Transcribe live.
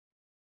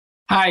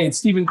Hi, it's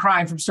Stephen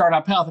Krein from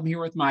Startup Health. I'm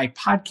here with my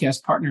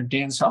podcast partner,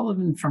 Dan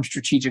Sullivan from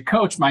Strategic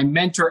Coach, my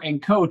mentor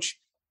and coach.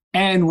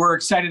 And we're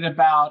excited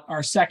about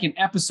our second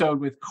episode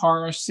with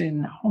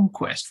Carson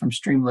Holmquist from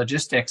Stream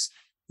Logistics.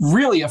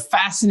 Really a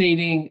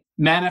fascinating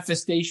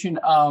manifestation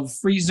of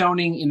free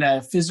zoning in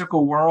a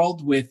physical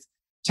world with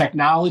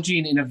technology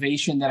and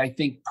innovation that I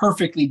think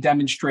perfectly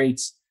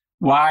demonstrates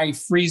why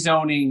free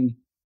zoning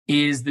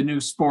is the new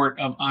sport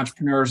of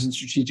entrepreneurs and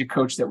strategic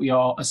coach that we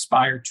all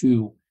aspire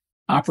to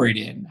operate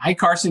in. Hi,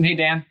 Carson. Hey,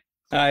 Dan.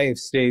 Hi,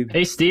 Steve.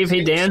 Hey, Steve.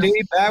 Hey, Dan. Steve,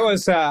 that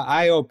was an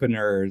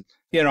eye-opener.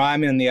 You know,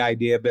 I'm in the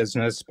idea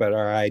business, but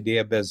our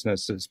idea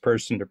business is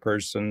person to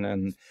person.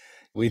 And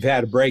we've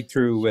had a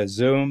breakthrough with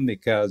Zoom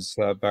because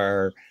of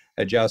our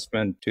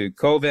adjustment to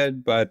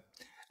COVID. But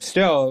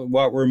still,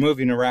 what we're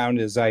moving around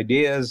is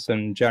ideas.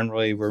 And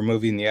generally, we're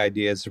moving the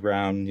ideas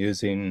around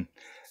using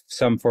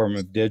some form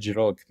of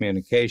digital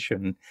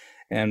communication.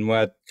 And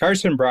what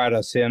Carson brought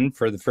us in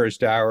for the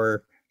first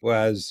hour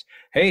was,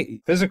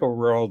 hey, physical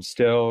world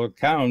still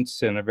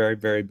counts in a very,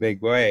 very big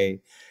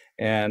way.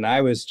 And I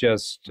was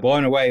just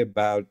blown away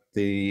about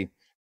the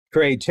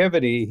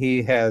creativity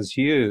he has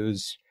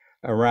used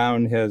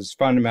around his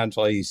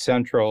fundamentally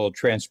central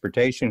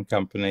transportation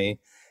company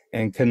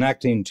and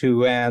connecting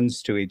two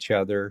ends to each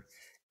other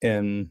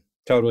in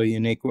totally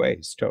unique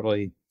ways,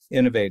 totally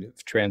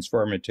innovative,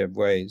 transformative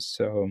ways.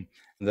 So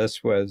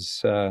this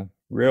was a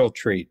real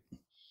treat.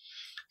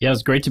 Yeah, it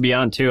was great to be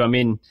on too. I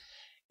mean,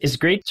 it's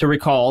great to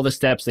recall all the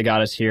steps that got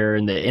us here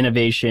and the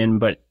innovation,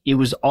 but it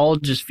was all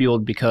just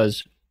fueled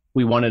because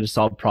we wanted to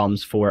solve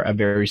problems for a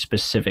very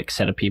specific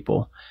set of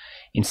people.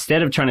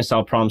 Instead of trying to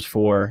solve problems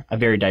for a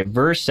very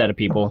diverse set of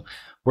people,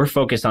 we're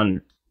focused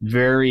on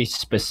very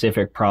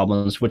specific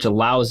problems, which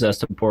allows us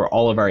to pour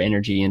all of our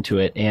energy into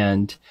it.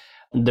 And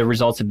the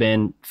results have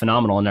been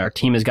phenomenal. And our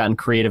team has gotten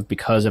creative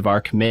because of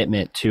our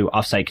commitment to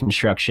offsite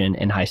construction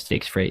and high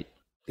stakes freight.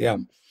 Yeah.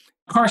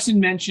 Carson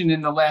mentioned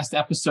in the last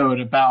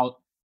episode about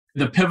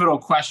the pivotal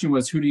question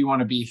was, who do you want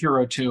to be a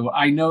hero to?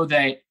 I know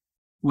that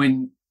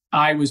when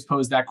I was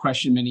posed that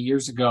question many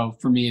years ago,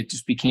 for me, it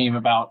just became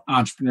about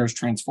entrepreneurs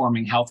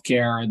transforming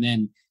healthcare. And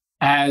then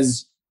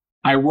as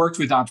I worked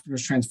with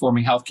entrepreneurs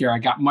transforming healthcare, I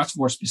got much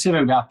more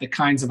specific about the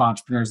kinds of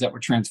entrepreneurs that were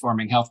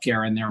transforming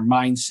healthcare and their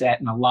mindset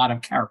and a lot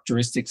of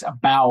characteristics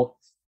about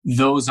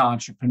those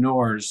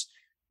entrepreneurs.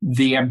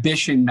 The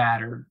ambition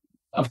mattered.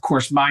 Of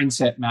course,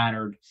 mindset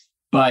mattered,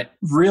 but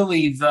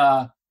really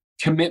the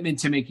commitment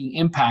to making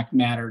impact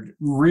mattered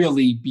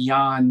really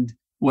beyond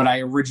what I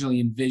originally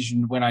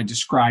envisioned when I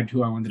described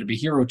who I wanted to be a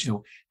hero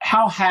to.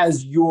 How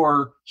has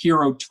your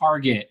hero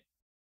target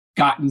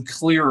gotten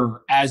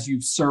clearer as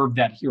you've served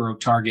that hero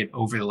target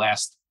over the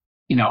last,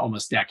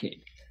 almost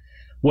decade?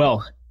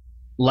 Well,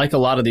 like a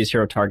lot of these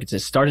hero targets, it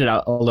started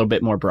out a little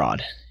bit more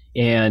broad.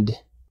 And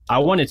I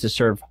wanted to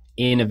serve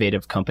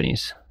innovative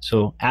companies.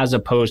 So as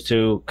opposed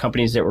to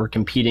companies that were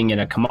competing in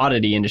a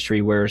commodity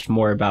industry where it's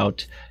more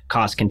about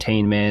cost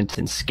containment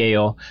and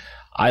scale,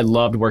 I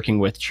loved working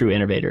with true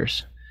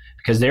innovators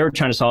because they were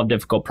trying to solve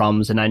difficult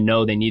problems. And I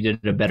know they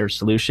needed a better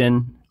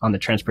solution on the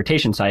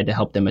transportation side to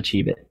help them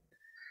achieve it.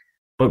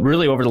 But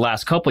really over the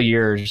last couple of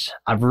years,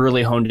 I've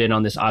really honed in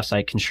on this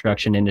offsite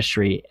construction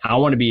industry. I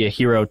want to be a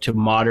hero to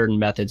modern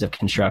methods of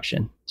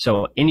construction.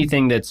 So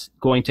anything that's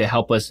going to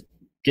help us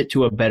get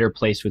to a better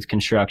place with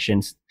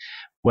constructions,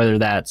 whether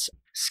that's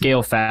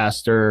scale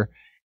faster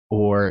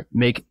or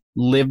make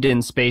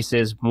lived-in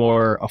spaces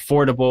more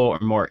affordable or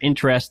more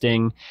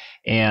interesting.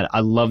 And I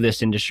love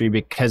this industry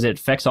because it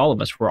affects all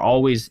of us. We're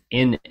always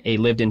in a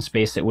lived-in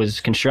space that was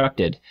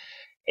constructed.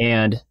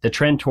 And the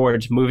trend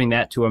towards moving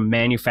that to a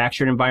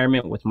manufactured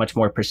environment with much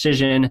more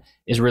precision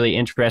is really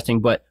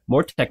interesting, but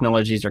more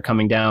technologies are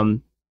coming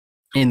down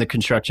in the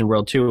construction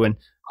world too. And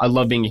I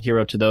love being a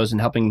hero to those and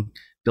helping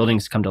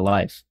buildings come to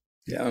life.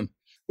 Yeah.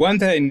 One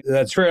thing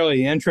that's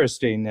really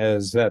interesting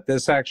is that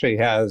this actually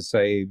has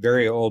a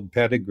very old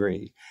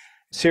pedigree.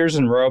 Sears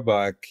and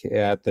Roebuck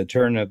at the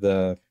turn of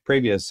the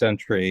previous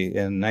century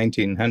in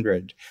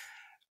 1900,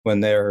 when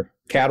their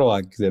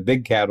catalog, the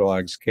big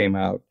catalogs came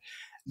out,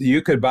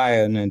 you could buy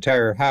an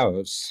entire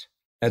house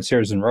at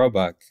Sears and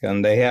Roebuck.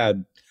 And they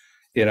had,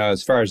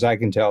 as far as I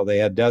can tell, they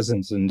had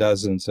dozens and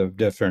dozens of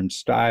different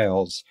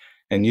styles.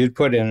 And you'd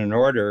put in an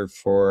order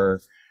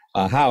for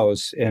a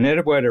house, and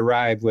it would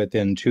arrive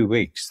within 2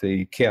 weeks.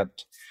 The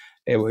kit,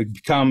 it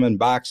would come in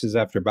boxes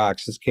after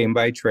boxes, came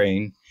by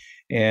train,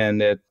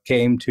 and it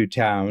came to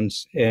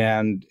towns,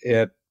 and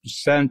it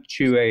sent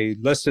you a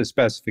list of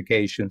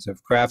specifications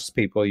of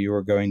craftspeople you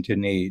were going to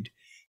need.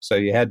 So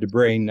you had to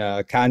bring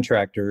a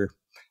contractor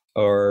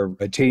or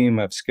a team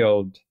of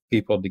skilled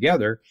people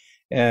together,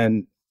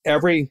 and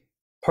every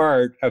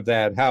part of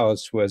that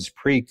house was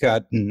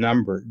pre-cut and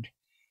numbered.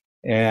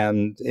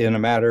 And in a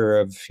matter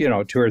of,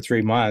 2 or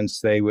 3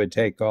 months, they would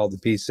take all the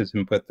pieces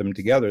and put them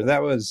together.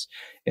 That was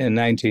in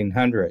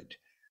 1900.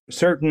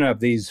 Certain of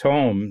these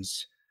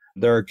homes,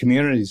 there are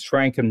communities,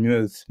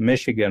 Frankenmuth,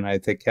 Michigan, I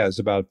think, has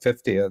about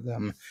 50 of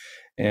them.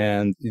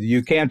 And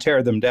you can't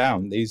tear them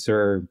down. These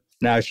are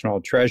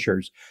national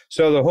treasures.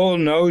 So the whole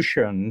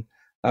notion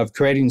of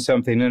creating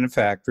something in a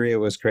factory. It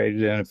was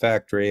created in a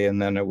factory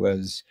and then it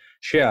was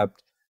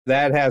shipped.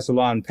 That has a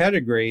long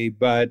pedigree,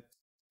 but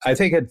I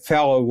think it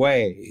fell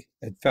away.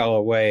 It fell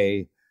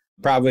away,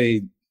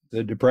 probably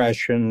the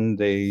Depression,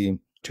 the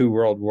two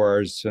world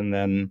wars, and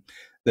then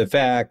the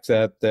fact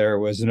that there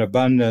was an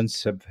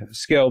abundance of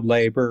skilled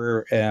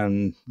labor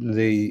and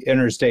the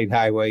interstate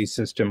highway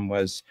system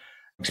was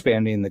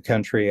expanding the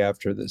country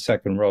after the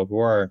Second World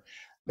War.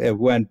 It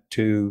went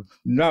to,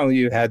 no,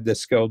 you had the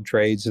skilled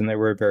trades and they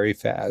were very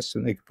fast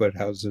and they could put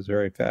houses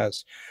very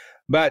fast.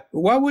 But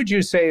what would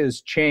you say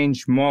has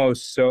changed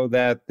most so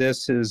that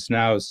this is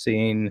now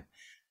seen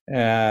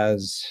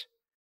as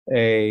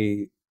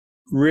a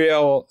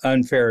real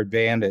unfair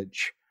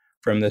advantage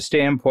from the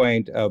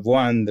standpoint of,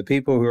 one, the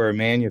people who are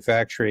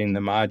manufacturing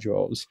the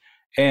modules,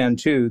 and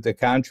two, the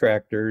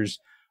contractors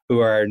who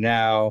are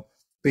now,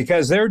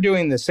 because they're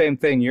doing the same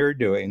thing you're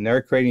doing,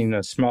 they're creating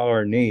a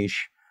smaller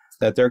niche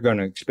that they're going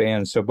to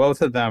expand. So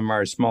both of them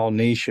are small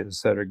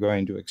niches that are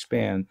going to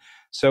expand.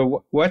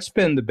 So what's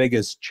been the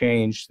biggest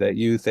change that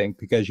you think,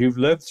 because you've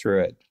lived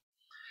through it?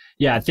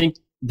 Yeah, I think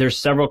there's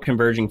several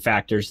converging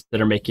factors that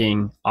are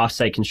making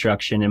offsite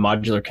construction and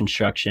modular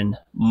construction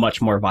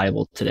much more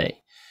viable today.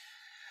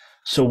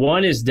 So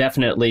one is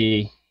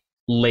definitely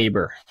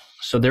labor.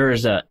 So there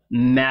is a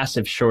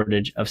massive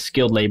shortage of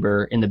skilled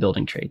labor in the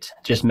building trades,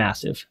 just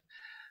massive.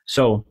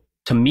 So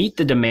to meet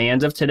the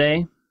demands of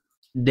today,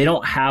 they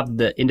don't have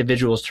the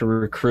individuals to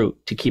recruit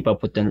to keep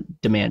up with the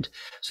demand.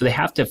 So they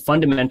have to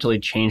fundamentally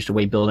change the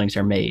way buildings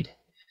are made.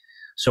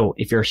 So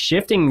if you're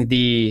shifting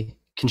the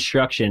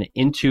construction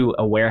into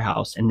a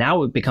warehouse and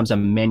now it becomes a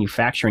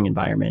manufacturing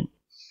environment,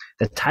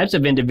 the types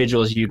of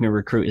individuals you can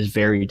recruit is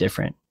very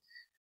different.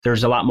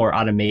 There's a lot more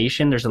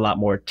automation. There's a lot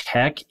more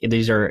tech.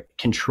 These are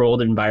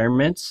controlled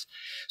environments.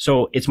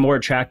 So it's more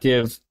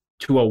attractive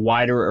to a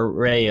wider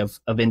array of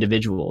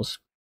individuals.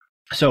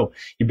 So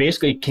you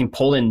basically can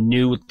pull in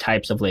new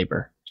types of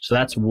labor. So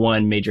that's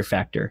one major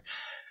factor.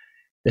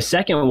 The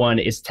second one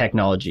is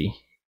technology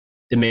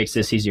that makes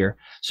this easier.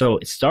 So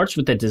it starts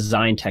with the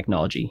design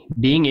technology,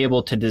 being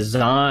able to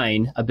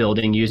design a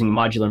building using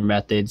modular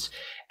methods,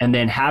 and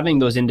then having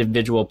those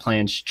individual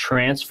plans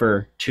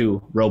transfer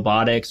to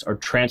robotics or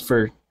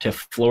transfer to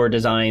floor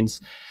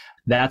designs.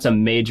 That's a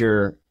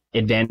major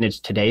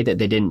advantage today that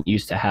they didn't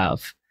used to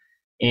have.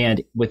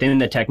 And within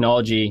the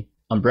technology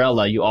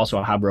umbrella, you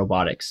also have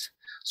robotics.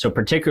 So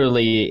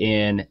particularly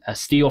in a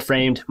steel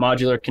framed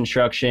modular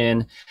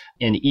construction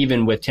and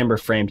even with timber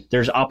framed,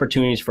 there's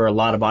opportunities for a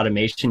lot of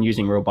automation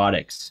using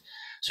robotics.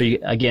 So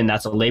again,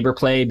 that's a labor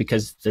play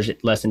because there's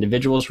less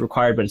individuals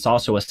required, but it's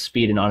also a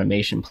speed and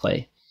automation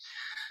play.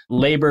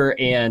 Labor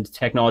and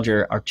technology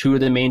are two of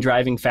the main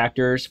driving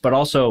factors, but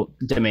also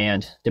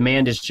demand.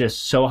 Demand is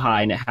just so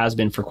high, and it has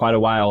been for quite a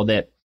while,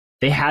 that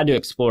they had to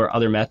explore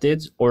other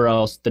methods or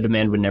else the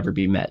demand would never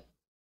be met.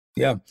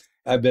 Yeah.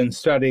 I've been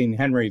studying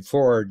Henry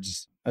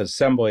Ford's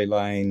assembly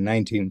line,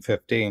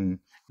 1915.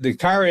 The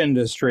car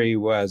industry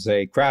was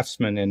a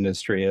craftsman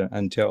industry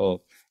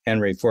until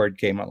Henry Ford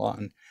came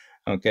along.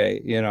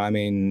 Okay.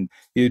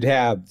 You'd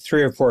have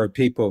 3 or 4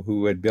 people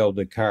who would build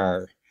a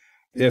car.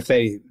 If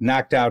they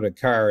knocked out a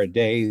car a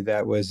day,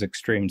 that was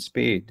extreme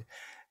speed.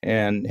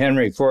 And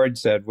Henry Ford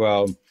said,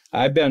 well,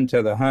 I've been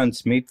to the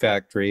Hunt's meat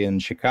factory in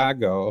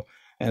Chicago,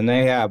 and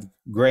they have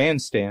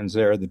grandstands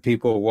there. The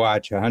people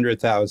watch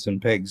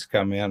 100,000 pigs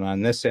come in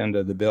on this end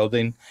of the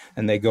building,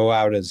 and they go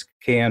out as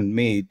canned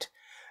meat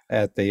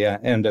at the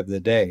end of the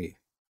day.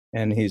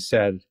 And he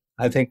said,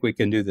 I think we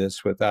can do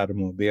this with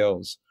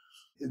automobiles.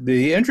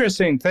 The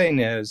interesting thing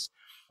is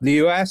the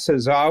U.S.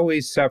 has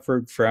always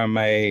suffered from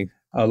a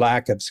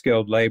lack of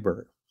skilled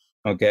labor,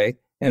 okay?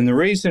 And the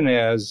reason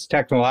is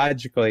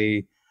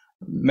technologically,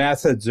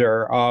 methods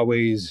are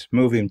always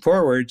moving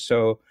forward.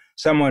 So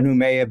someone who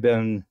may have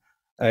been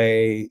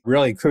a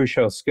really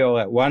crucial skill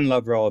at one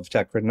level of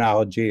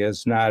technology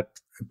is not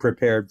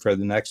prepared for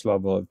the next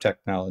level of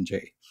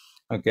technology,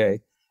 okay?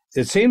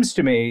 It seems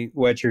to me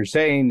what you're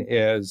saying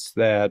is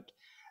that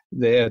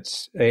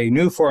it's a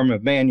new form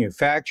of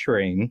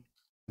manufacturing,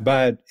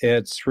 but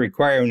it's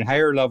requiring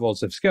higher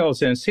levels of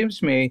skills. And it seems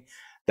to me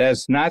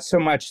that's not so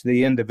much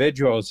the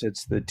individuals,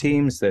 it's the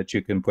teams that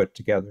you can put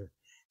together.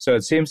 So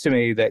it seems to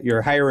me that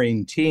you're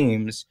hiring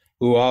teams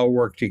who all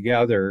work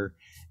together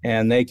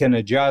and they can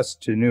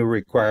adjust to new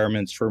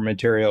requirements for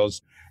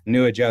materials,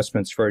 new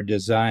adjustments for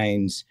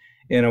designs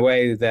in a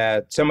way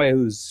that somebody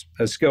who's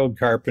a skilled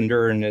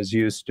carpenter and is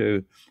used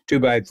to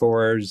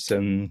 2x4s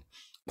and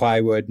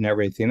plywood and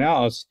everything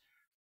else,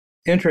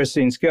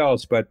 interesting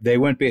skills, but they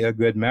wouldn't be a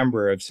good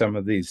member of some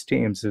of these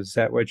teams. Is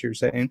that what you're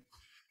saying?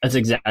 That's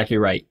exactly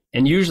right.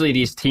 And usually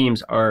these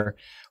teams are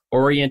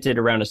oriented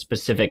around a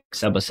specific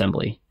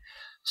subassembly.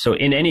 So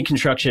in any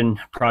construction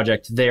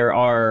project, there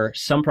are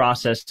some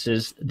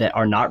processes that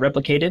are not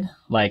replicated,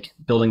 like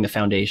building the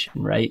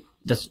foundation, right?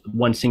 That's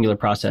one singular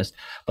process.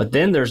 But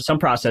then there's some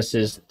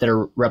processes that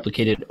are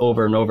replicated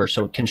over and over.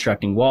 So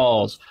constructing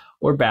walls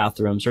or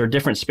bathrooms or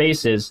different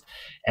spaces.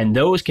 And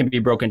those can be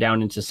broken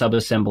down into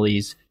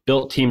sub-assemblies,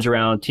 built teams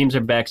around, teams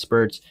of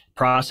experts,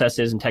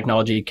 processes and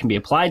technology can be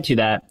applied to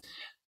that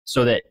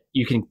so that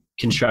you can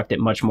construct it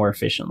much more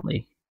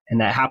efficiently. And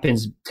that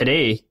happens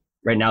today.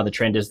 Right now, the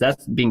trend is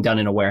that's being done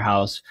in a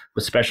warehouse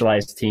with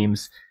specialized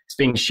teams. It's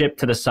being shipped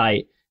to the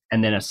site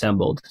and then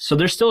assembled. So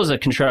there still is a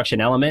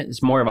construction element.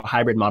 It's more of a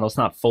hybrid model. It's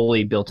not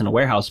fully built in a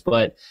warehouse,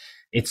 but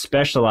it's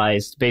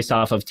specialized based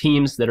off of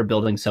teams that are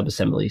building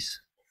sub-assemblies.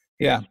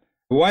 Yeah.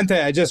 One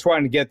thing, I just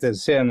wanted to get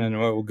this in, and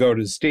we'll go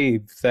to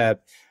Steve,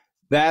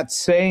 that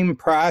same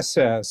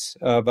process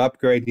of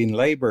upgrading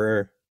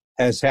labor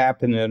has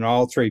happened in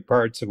all three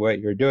parts of what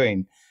you're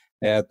doing,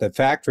 at the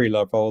factory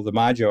level, the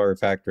modular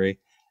factory,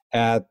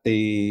 at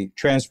the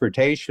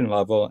transportation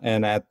level,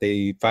 and at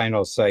the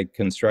final site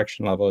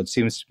construction level. It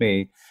seems to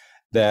me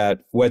that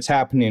what's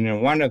happening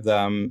in one of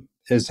them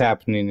is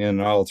happening in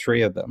all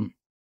three of them.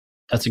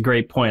 That's a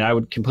great point. I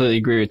would completely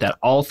agree with that.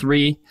 All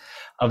three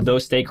of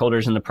those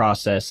stakeholders in the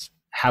process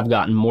have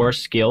gotten more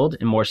skilled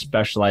and more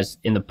specialized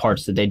in the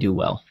parts that they do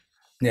well.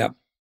 Yeah.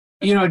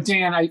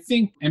 Dan, I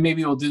think, and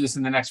maybe we'll do this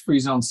in the next free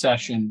zone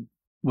session,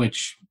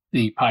 which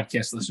the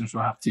podcast listeners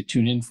will have to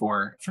tune in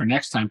for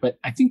next time. But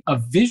I think a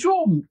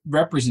visual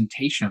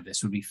representation of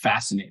this would be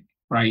fascinating,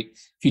 right?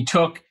 If you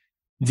took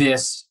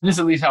this is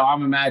at least how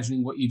I'm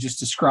imagining what you just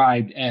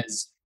described,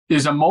 as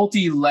there's a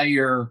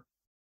multi-layer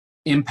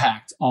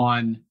impact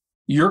on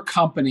your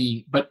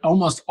company, but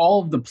almost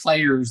all of the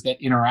players that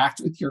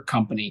interact with your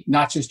company,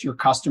 not just your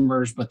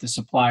customers, but the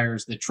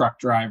suppliers, the truck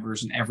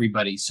drivers, and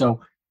everybody. So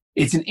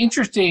it's an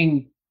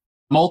interesting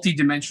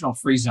multi-dimensional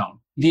free zone.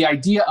 The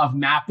idea of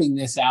mapping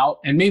this out,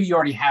 and maybe you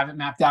already have it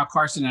mapped out,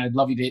 Carson, and I'd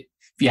love you to, if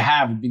you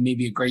have, it'd be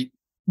maybe a great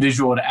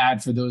visual to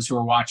add for those who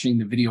are watching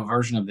the video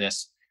version of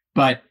this.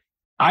 But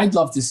I'd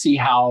love to see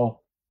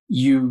how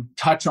you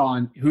touch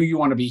on who you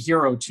want to be a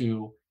hero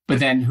to, but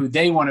then who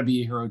they want to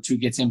be a hero to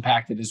gets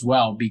impacted as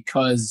well,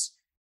 because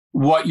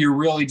what you're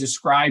really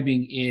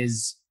describing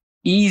is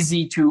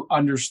easy to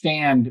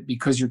understand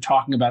because you're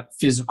talking about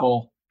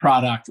physical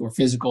product or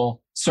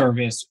physical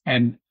service,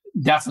 and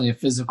definitely a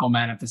physical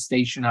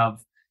manifestation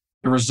of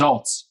the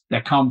results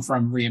that come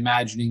from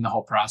reimagining the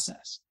whole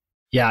process.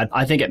 Yeah,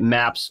 I think it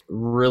maps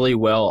really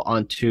well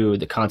onto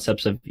the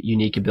concepts of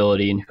unique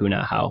ability and who,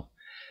 not how.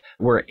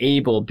 We're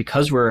able,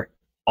 because we're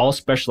all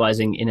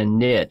specializing in a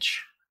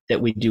niche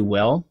that we do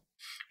well,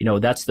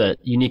 that's the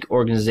unique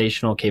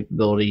organizational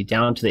capability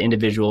down to the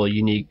individual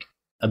unique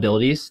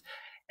abilities.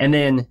 And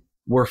then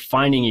we're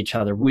finding each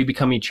other. We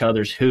become each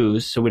other's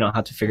who's, so we don't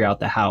have to figure out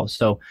the how.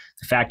 So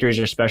the factories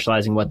are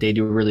specializing what they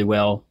do really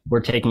well. We're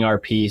taking our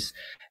piece,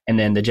 and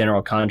then the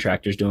general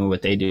contractors doing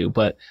what they do.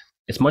 But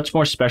it's much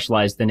more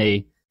specialized than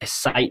a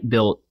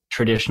site-built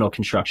traditional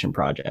construction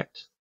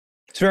project.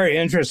 It's very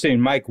interesting.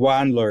 Mike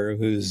Wandler,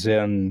 who's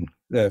in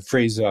the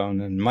Free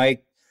Zone, and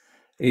Mike,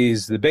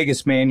 he's the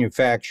biggest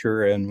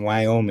manufacturer in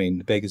Wyoming,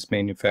 the biggest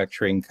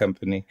manufacturing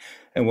company.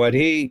 And what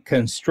he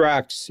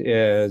constructs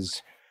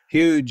is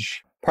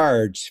huge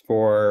parts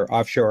for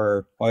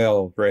offshore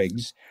oil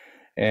rigs.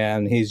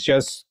 And he's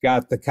just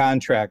got the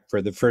contract for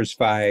the first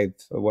 5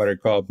 of what are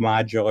called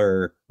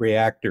modular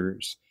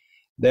reactors.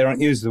 They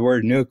don't use the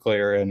word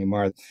nuclear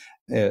anymore.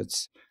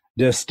 It's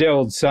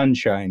distilled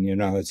sunshine,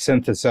 it's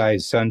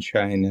synthesized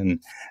sunshine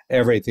and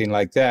everything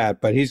like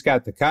that. But he's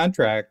got the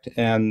contract.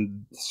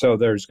 And so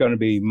there's going to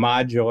be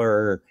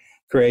modular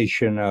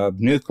creation of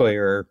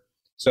nuclear.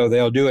 So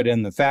they'll do it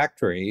in the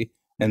factory,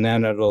 and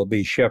then it'll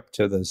be shipped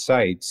to the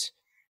sites.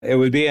 It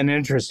would be an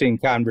interesting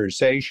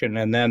conversation.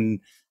 And then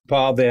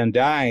Paul Van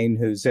Dyne,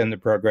 who's in the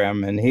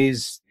program, and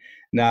he's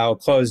now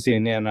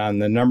closing in on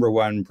the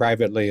 #1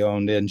 privately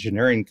owned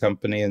engineering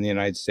company in the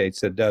United States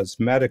that does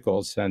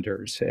medical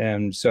centers.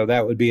 And so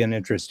that would be an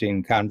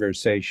interesting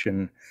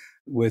conversation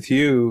with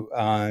you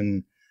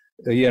on,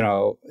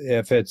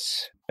 if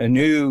it's a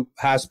new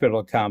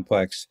hospital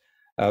complex,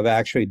 of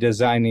actually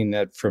designing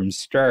it from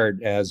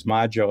start as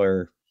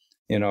modular,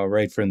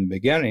 right from the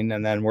beginning,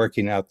 and then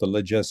working out the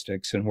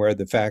logistics and where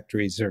the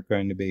factories are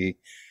going to be.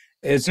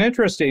 It's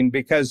interesting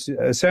because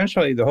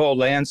essentially the whole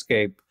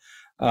landscape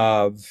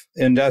of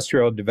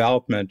industrial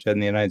development in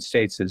the United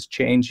States is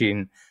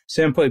changing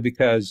simply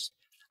because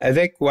I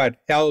think what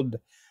held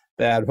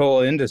that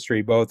whole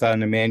industry, both on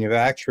the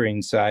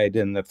manufacturing side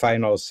and the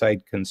final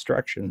site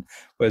construction,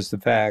 was the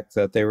fact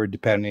that they were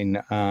depending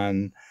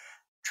on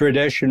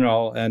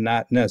traditional and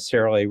not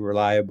necessarily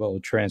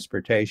reliable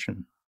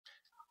transportation.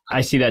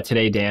 I see that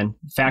today, Dan.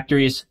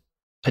 Factories'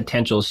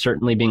 potential is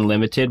certainly being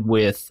limited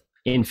with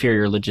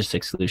inferior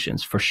logistics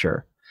solutions, for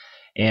sure.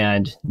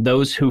 And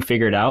those who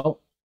figure it out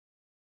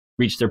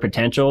reach their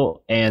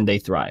potential and they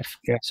thrive.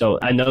 Yeah. So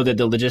I know that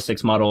the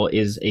logistics model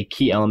is a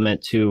key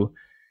element to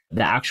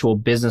the actual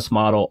business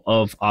model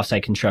of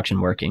offsite construction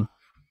working.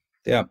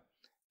 Yeah.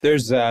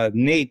 There's a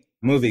neat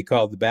movie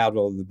called The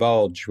Battle of the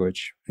Bulge,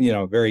 which,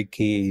 very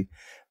key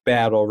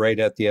battle right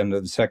at the end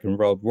of the Second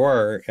World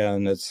War.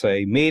 And it's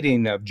a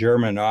meeting of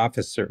German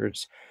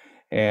officers,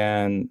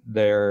 and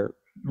they're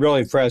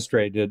really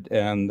frustrated,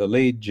 and the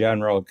lead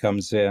general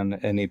comes in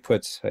and he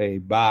puts a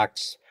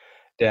box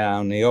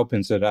down. He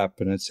opens it up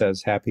and it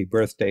says, "Happy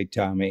birthday,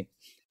 Tommy."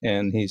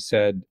 And he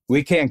said,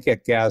 "We can't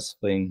get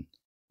gasoline.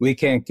 We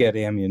can't get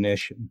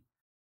ammunition.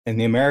 And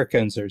the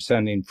Americans are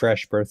sending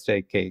fresh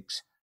birthday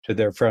cakes to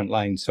their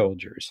frontline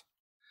soldiers."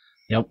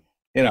 Yep.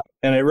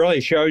 And it really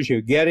shows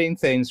you getting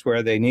things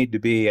where they need to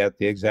be at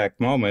the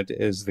exact moment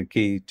is the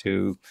key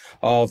to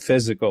all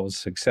physical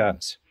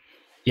success.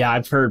 Yeah,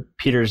 I've heard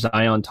Peter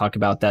Zion talk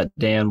about that,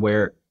 Dan,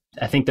 where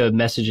I think the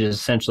message is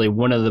essentially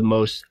one of the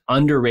most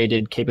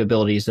underrated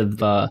capabilities of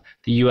the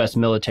U.S.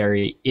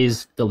 military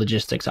is the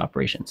logistics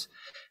operations.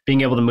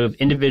 Being able to move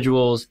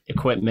individuals,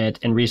 equipment,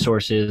 and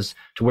resources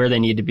to where they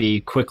need to be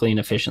quickly and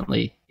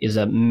efficiently is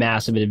a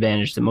massive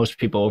advantage that most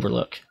people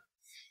overlook.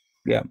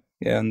 Yeah,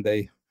 and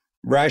the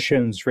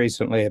Russians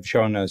recently have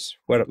shown us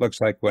what it looks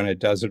like when it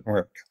doesn't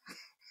work.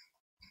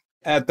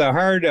 At the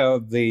heart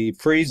of the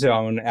free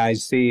zone, I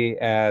see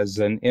as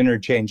an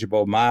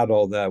interchangeable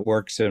model that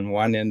works in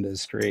one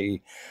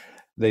industry,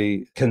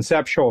 the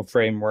conceptual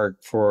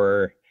framework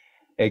for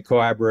a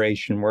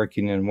collaboration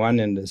working in one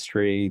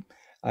industry,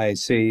 I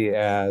see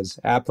as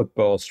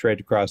applicable straight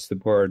across the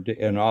board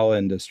in all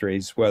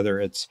industries, whether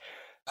it's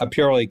a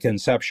purely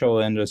conceptual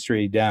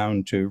industry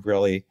down to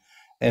really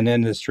an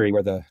industry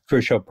where the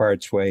crucial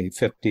parts weigh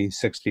 50,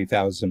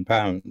 60,000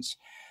 pounds.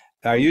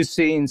 Are you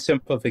seeing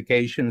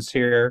simplifications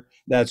here?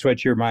 That's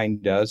what your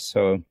mind does.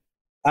 So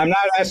I'm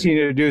not asking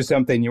you to do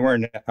something you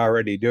weren't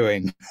already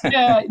doing.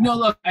 Yeah, no,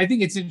 look, I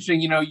think it's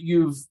interesting.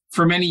 You've,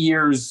 for many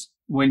years,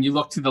 when you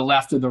look to the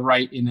left or the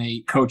right in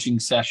a coaching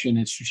session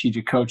at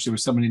Strategic Coach, there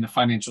was somebody in the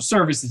financial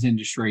services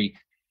industry.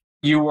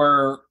 You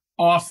were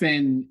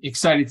often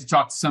excited to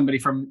talk to somebody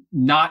from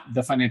not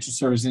the financial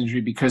services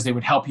industry because they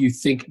would help you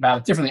think about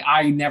it differently.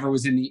 I never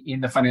was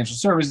in the financial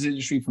services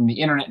industry, from the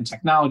internet and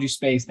technology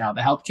space, now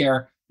the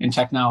healthcare and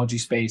technology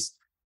space.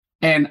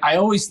 And I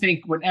always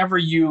think whenever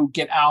you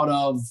get out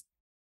of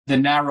the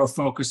narrow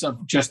focus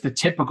of just the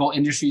typical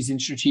industries in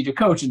Strategic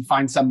Coach and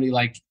find somebody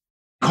like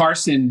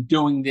Carson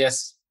doing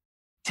this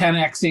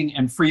 10xing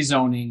and free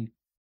zoning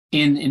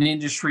in an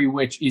industry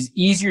which is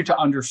easier to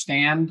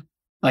understand,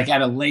 like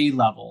at a lay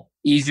level,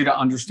 easier to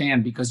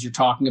understand because you're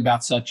talking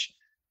about such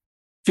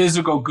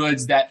physical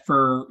goods that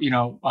for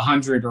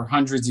 100 or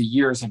hundreds of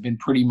years have been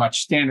pretty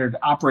much standard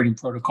operating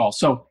protocol.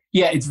 So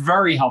yeah, it's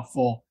very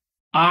helpful.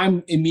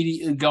 I'm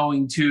immediately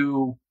going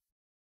to,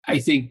 I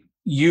think,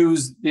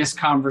 use this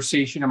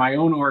conversation in my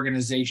own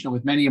organization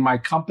with many of my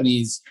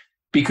companies,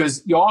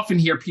 because you often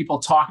hear people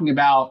talking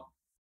about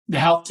the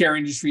healthcare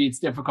industry. It's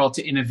difficult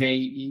to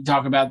innovate. You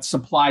talk about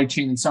supply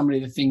chain and so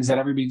many of the things that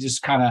everybody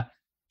just kind of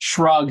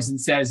shrugs and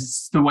says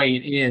it's the way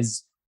it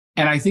is.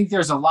 And I think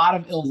there's a lot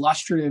of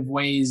illustrative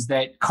ways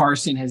that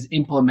Carson has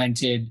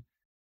implemented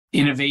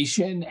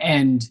innovation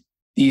and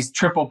these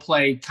triple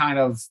play kind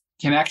of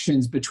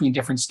connections between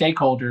different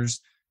stakeholders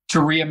to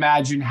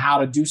reimagine how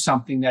to do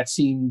something that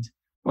seemed,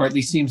 or at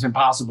least seems,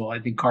 impossible. I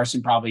think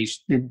Carson probably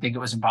didn't think it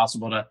was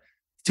impossible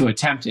to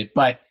attempt it.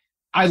 But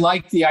I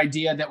like the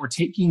idea that we're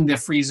taking the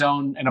free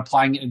zone and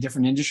applying it in a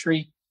different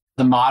industry,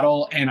 the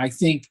model. And I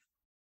think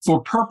for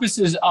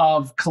purposes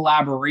of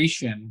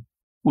collaboration,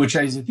 which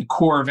is at the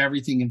core of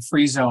everything in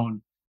free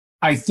zone,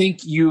 I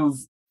think you've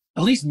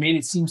at least made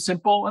it seem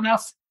simple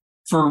enough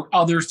for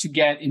others to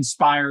get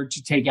inspired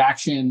to take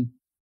action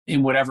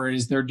in whatever it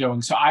is they're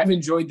doing. So I've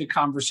enjoyed the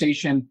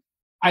conversation.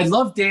 I'd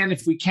love, Dan,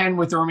 if we can,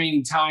 with the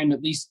remaining time,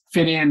 at least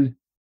fit in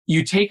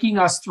you taking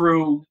us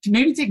through,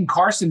 maybe taking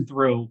Carson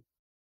through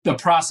the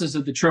process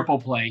of the triple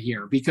play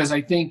here, because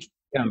I think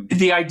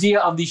the idea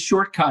of these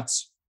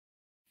shortcuts,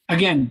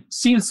 again,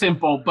 seems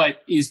simple,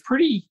 but is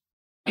pretty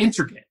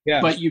intricate.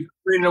 Yeah. But you've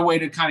created a way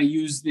to kind of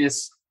use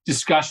this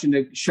discussion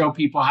to show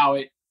people how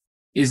it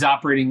is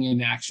operating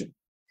in action.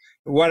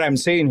 What I'm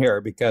seeing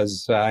here,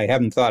 because I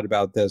haven't thought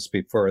about this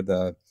before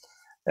the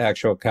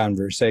actual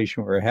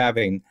conversation we're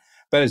having,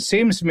 but it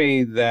seems to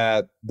me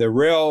that the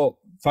real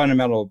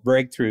fundamental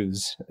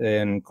breakthroughs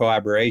in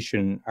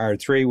collaboration are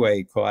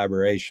three-way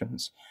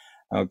collaborations.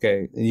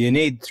 Okay, you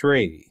need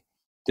three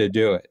to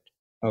do it.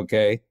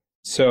 Okay,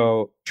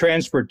 so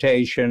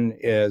transportation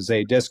is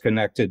a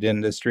disconnected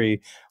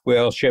industry.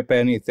 We'll ship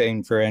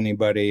anything for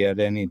anybody at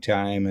any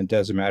time. It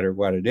doesn't matter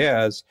what it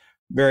is.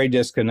 Very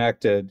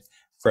disconnected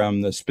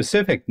from the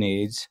specific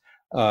needs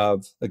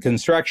of the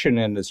construction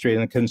industry.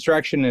 And the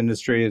construction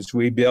industry is,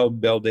 we build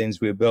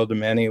buildings, we build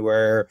them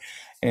anywhere.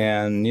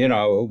 And,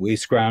 we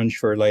scrounge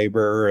for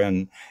labor,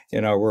 and,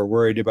 we're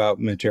worried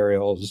about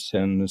materials.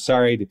 And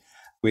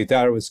we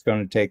thought it was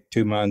going to take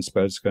 2 months,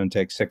 but it's going to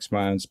take 6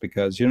 months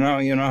because,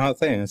 how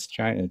things,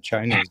 China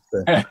is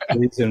the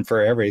reason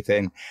for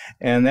everything.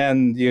 And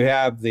then you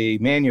have the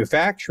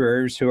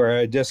manufacturers who are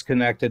a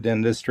disconnected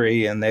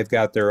industry, and they've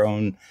got their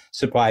own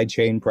supply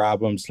chain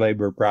problems,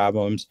 labor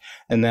problems.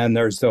 And then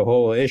there's the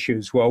whole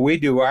issues. Well, we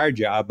do our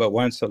job, but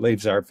once it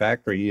leaves our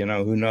factory,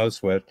 who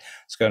knows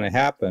what's going to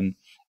happen.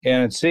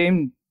 And it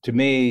seemed to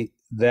me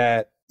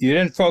that you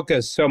didn't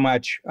focus so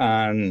much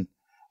on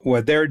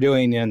what they're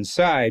doing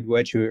inside,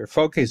 what you're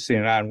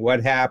focusing on,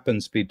 what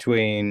happens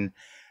between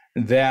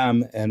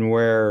them and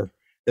where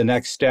the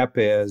next step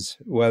is,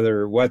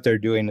 whether what they're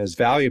doing is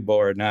valuable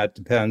or not,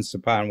 depends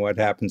upon what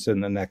happens in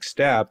the next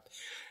step.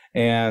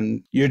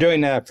 And you're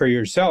doing that for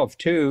yourself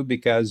too,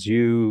 because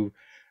you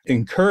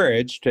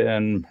encouraged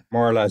and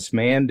more or less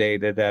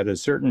mandated at a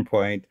certain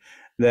point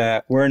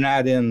that we're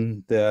not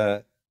in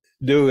the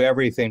do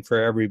everything for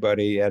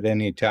everybody at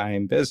any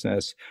time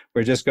business.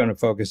 We're just going to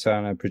focus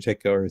on a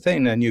particular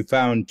thing. And you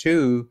found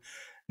too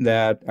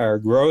that our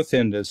growth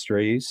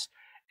industries,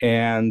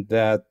 and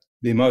that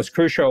the most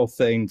crucial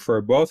thing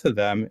for both of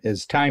them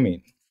is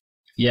timing.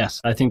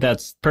 Yes, I think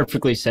that's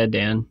perfectly said,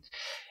 Dan.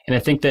 And I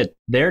think that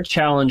their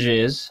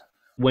challenges,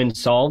 when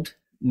solved,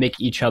 make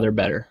each other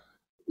better.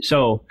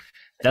 So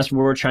that's what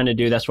we're trying to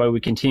do. That's why we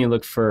continue to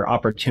look for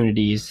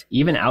opportunities,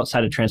 even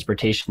outside of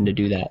transportation, to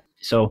do that.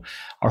 So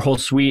our whole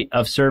suite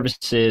of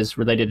services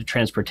related to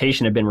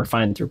transportation have been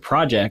refined through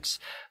projects,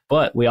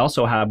 but we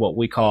also have what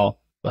we call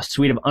a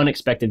suite of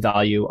unexpected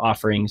value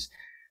offerings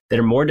that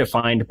are more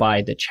defined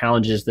by the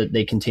challenges that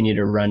they continue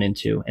to run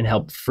into and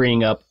help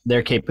freeing up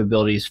their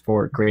capabilities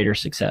for greater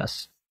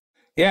success.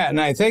 Yeah,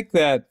 and I think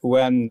that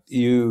when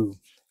you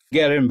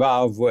get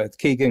involved with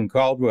Keegan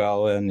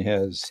Caldwell and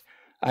his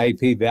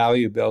IP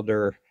Value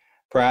Builder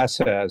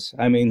process,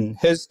 I mean,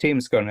 his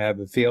team's going to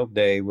have a field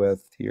day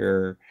with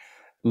your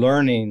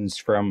learnings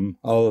from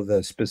all of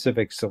the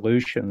specific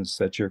solutions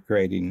that you're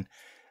creating,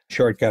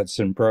 shortcuts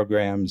and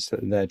programs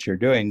that you're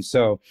doing.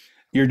 So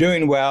you're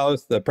doing well.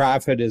 The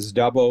profit is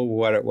double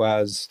what it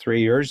was 3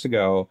 years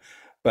ago.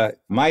 But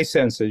my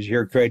sense is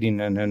you're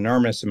creating an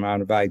enormous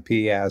amount of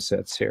IP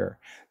assets here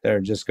that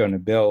are just going to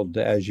build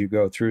as you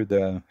go through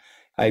the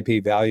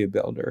IP Value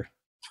Builder.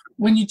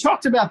 When you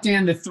talked about,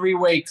 Dan, the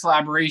three-way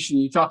collaboration,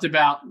 you talked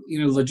about,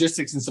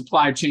 logistics and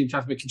supply chain, you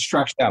talked about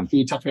construction,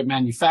 you talked about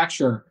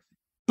manufacture,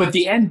 but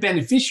the end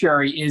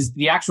beneficiary is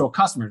the actual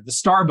customer, the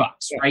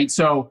Starbucks, right?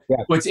 So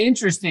what's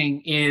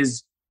interesting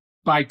is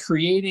by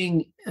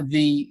creating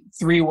the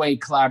three-way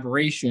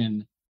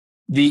collaboration,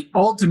 the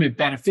ultimate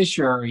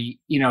beneficiary,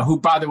 who,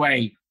 by the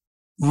way,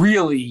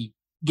 really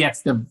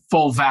gets the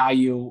full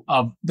value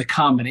of the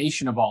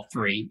combination of all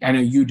three. I know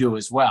you do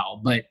as well,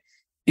 but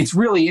it's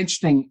really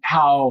interesting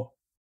how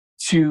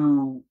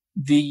to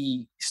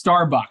the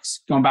Starbucks,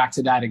 going back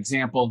to that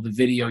example, the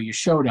video you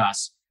showed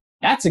us,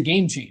 that's a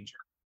game changer.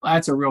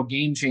 That's a real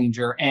game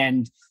changer.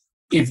 And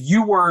if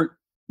you weren't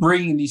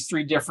bringing these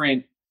three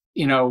different,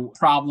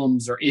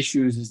 problems or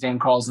issues, as Dan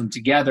calls them,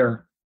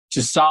 together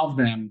to solve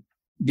them,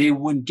 they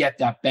wouldn't get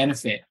that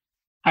benefit.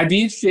 I'd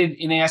be interested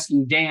in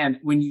asking Dan,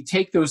 when you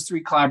take those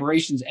three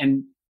collaborations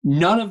and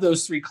none of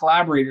those three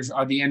collaborators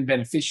are the end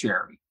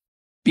beneficiary,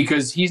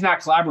 because he's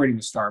not collaborating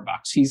with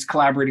Starbucks. He's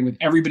collaborating with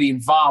everybody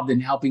involved in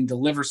helping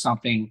deliver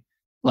something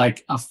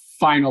like a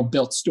final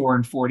built store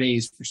in 4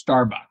 days for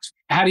Starbucks.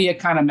 How do you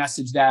kind of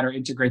message that or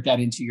integrate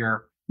that into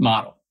your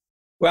model?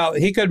 Well,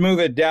 he could move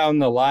it down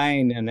the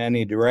line in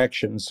any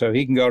direction. So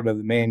he can go to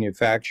the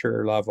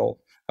manufacturer level,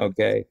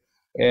 okay?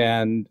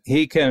 And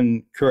he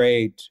can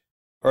create,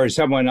 or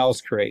someone else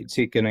creates,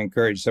 he can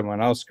encourage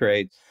someone else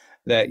create,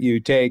 that you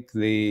take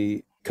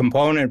the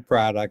component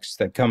products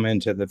that come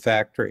into the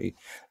factory.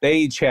 They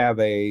each have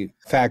a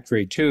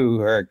factory too,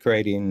 who are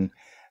creating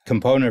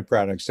component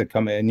products that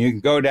come in. You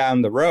can go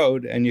down the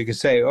road and you can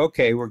say,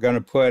 okay, we're going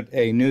to put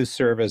a new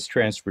service,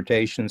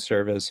 transportation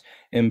service,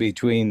 in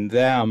between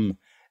them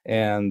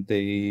and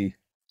the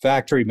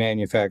factory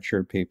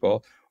manufacturer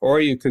people. Or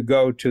you could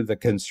go to the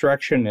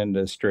construction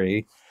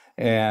industry,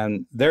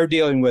 and they're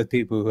dealing with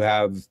people who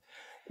have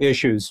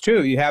issues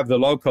too. You have the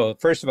local,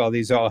 first of all,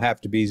 these all have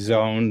to be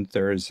zoned.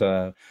 There's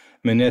a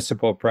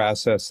municipal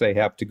process they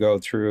have to go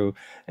through,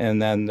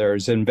 and then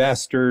there's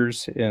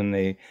investors in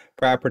the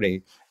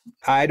property.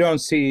 I don't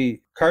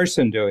see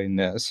Carson doing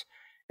this.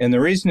 And the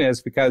reason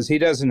is because he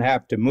doesn't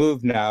have to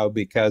move now,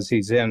 because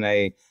he's in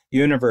a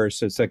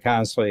universe. It's a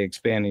constantly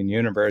expanding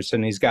universe.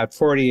 And he's got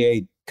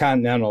 48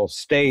 continental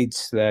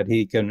states that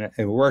he can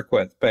work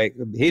with. But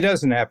he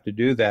doesn't have to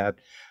do that.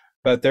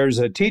 But there's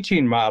a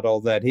teaching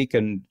model that he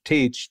can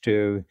teach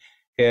to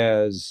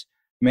his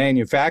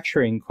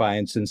manufacturing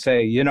clients and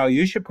say,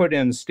 you should put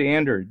in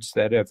standards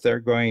that if they're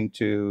going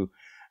to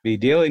be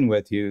dealing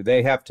with you,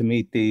 they have to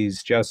meet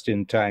these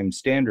just-in-time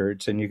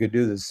standards. And you could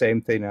do the same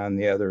thing on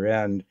the other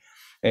end.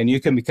 And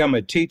you can become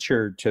a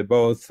teacher to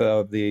both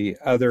of the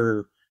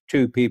other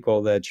two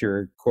people that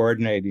you're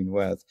coordinating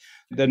with.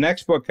 The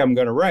next book I'm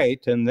going to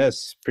write, and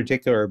this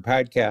particular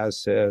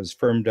podcast has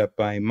firmed up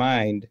my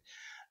mind,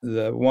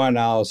 the one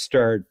I'll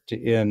start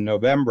in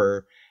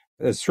November,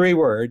 there's 3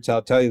 words.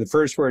 I'll tell you, the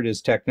first word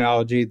is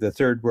technology, the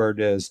third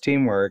word is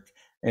teamwork,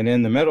 and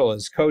in the middle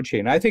is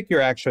coaching. I think you're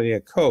actually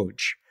a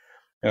coach,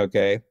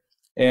 okay?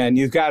 And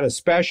you've got a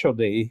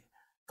specialty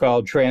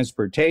called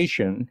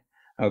transportation,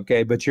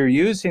 okay? But you're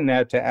using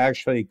that to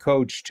actually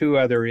coach 2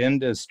 other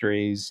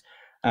industries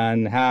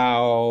on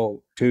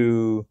how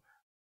to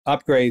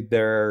upgrade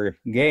their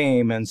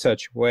game in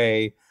such a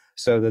way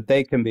so that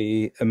they can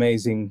be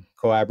amazing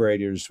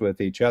collaborators with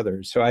each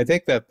other. So I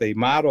think that the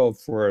model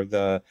for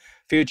the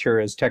future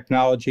is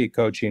technology,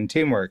 coaching,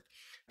 teamwork.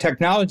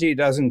 Technology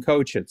doesn't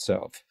coach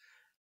itself.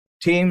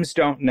 Teams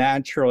don't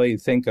naturally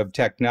think of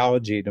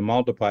technology to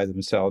multiply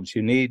themselves.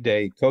 You need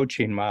a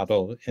coaching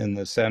model in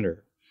the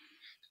center.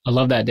 I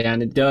love that,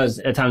 Dan. It does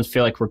at times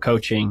feel like we're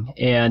coaching.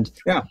 And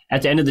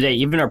at the end of the day,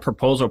 even our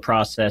proposal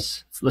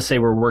process, let's say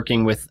we're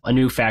working with a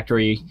new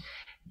factory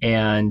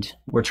and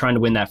we're trying to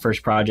win that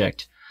first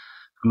project.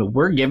 I mean,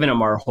 we're giving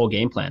them our whole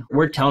game plan.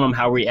 We're telling them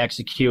how we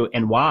execute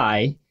and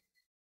why,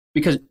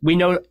 because we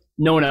know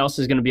no one else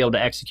is going to be able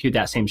to execute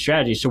that same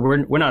strategy. So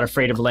we're not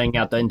afraid of laying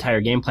out the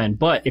entire game plan.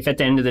 But if at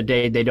the end of the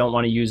day, they don't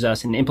want to use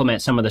us and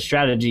implement some of the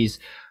strategies,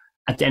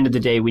 at the end of the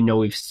day, we know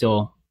we've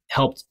still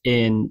helped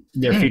in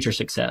their future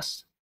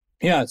success.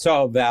 Yeah, it's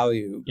all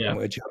value,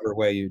 whichever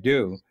way you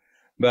do.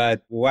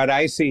 But what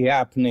I see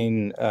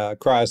happening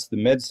across the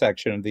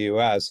midsection of the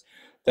U.S.,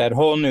 that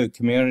whole new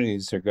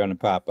communities are going to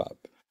pop up.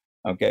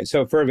 Okay,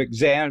 so for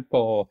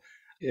example,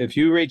 if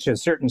you reach a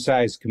certain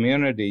size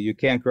community, you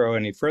can't grow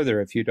any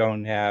further if you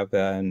don't have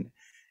an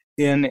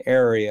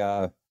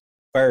in-area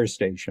fire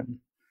station.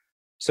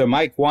 So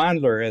Mike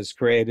Wandler has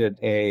created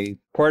a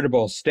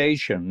portable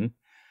station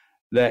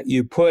that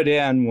you put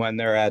in when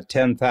they're at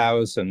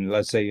 10,000,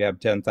 let's say you have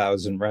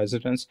 10,000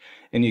 residents,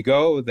 and you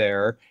go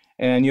there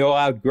and you'll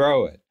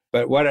outgrow it.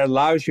 But what it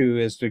allows you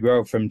is to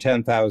grow from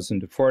 10,000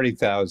 to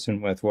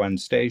 40,000 with one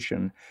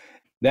station.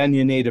 Then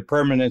you need a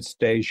permanent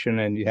station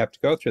and you have to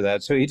go through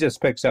that. So he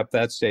just picks up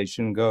that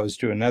station and goes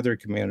to another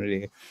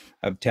community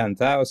of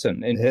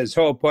 10,000. And his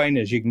whole point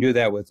is you can do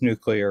that with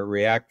nuclear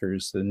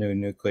reactors, the new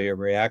nuclear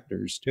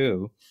reactors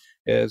too,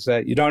 is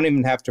that you don't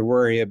even have to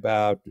worry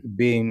about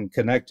being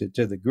connected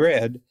to the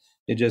grid.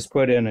 You just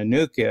put in a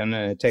nuke in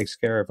and it takes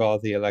care of all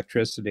the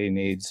electricity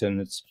needs.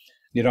 And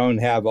you don't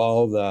have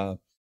all the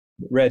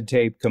red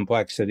tape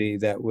complexity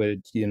that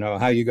would, how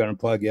are you going to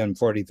plug in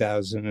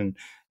 40,000 and,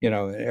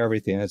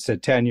 everything. It's a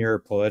 10-year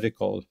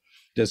political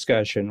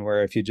discussion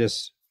where if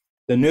the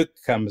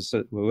nuke comes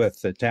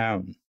with the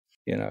town,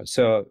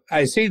 So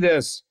I see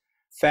this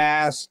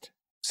fast,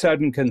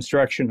 sudden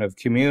construction of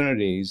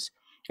communities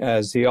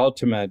as the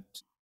ultimate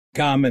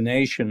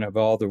combination of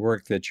all the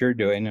work that you're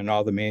doing and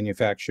all the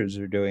manufacturers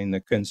are doing,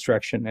 the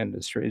construction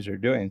industries are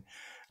doing.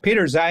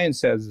 Peter Zion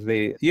says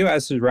the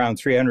U.S. is around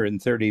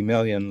 330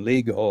 million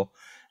legal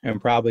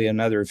and probably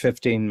another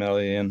 15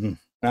 million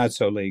not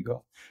so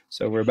legal.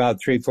 So we're about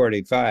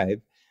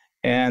 345.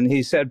 And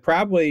he said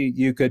probably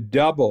you could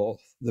double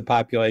the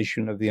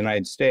population of the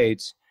United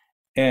States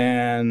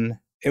and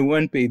it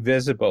wouldn't be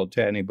visible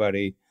to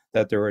anybody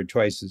that there were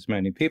twice as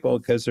many people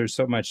because there's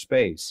so much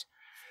space.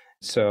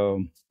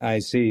 So I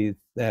see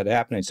that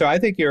happening. So I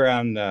think you're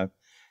on,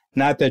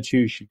 not that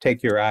you should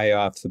take your eye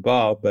off the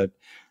ball, but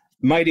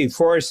mighty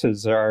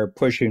forces are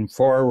pushing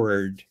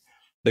forward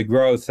the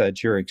growth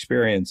that you're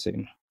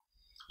experiencing.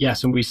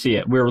 Yes, and we see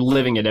it. We're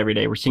living it every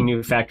day. We're seeing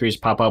new factories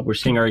pop up. We're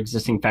seeing our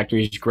existing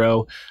factories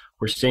grow.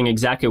 We're seeing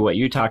exactly what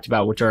you talked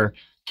about, which are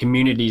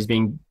communities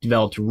being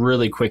developed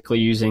really quickly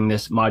using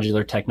this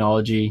modular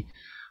technology.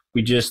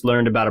 We just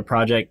learned about a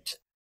project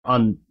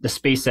on the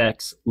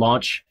SpaceX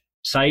launch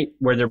site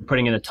where they're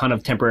putting in a ton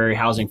of temporary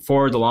housing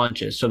for the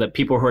launches so that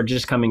people who are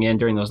just coming in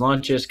during those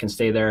launches can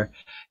stay there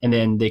and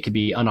then they could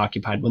be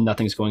unoccupied when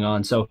nothing's going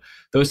on. So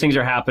those things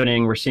are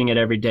happening. We're seeing it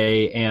every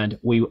day and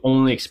we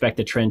only expect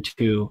the trend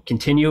to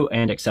continue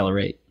and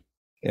accelerate.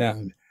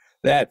 Yeah.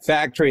 That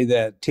factory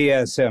that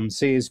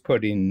TSMC is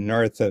putting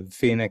north of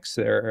Phoenix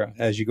there,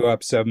 as you go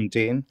up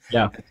 17,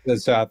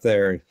 it's out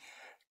there.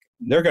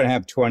 They're going to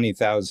have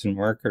 20,000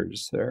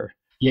 workers there.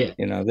 Yeah.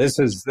 This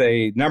is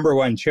the number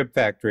one chip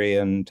factory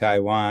in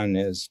Taiwan.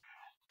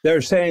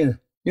 They're saying,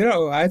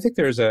 I think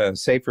there's a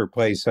safer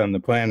place on the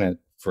planet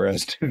for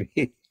us to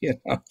be,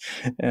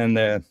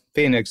 and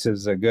Phoenix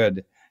is a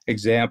good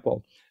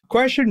example.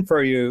 Question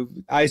for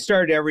you. I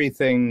start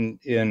everything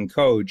in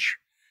Coach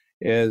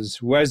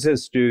was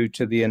this due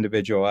to the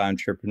individual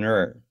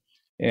entrepreneur?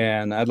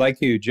 And I'd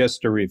like you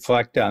just to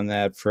reflect on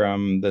that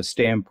from the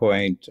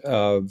standpoint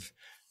of,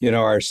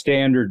 our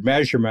standard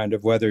measurement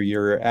of whether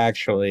you're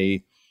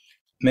actually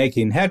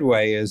making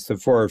headway is the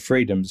four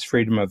freedoms: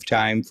 freedom of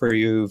time for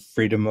you,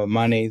 freedom of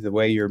money, the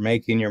way you're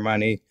making your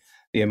money,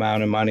 the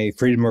amount of money,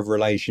 freedom of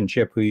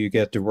relationship, who you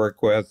get to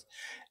work with,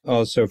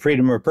 also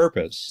freedom of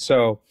purpose.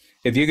 So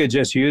if you could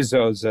just use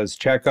those as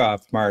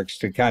checkoff marks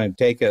to kind of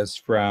take us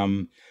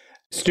from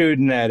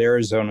student at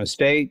Arizona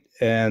State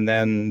and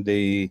then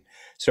the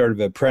sort of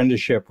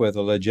apprenticeship with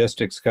a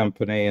logistics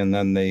company and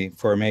then the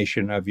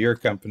formation of your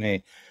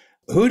company.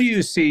 Who do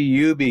you see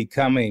you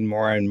becoming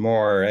more and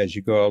more as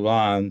you go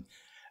along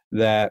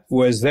that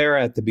was there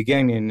at the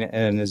beginning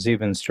and is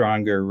even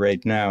stronger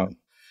right now?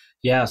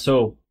 Yeah.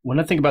 So when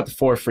I think about the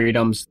four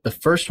freedoms, the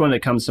first one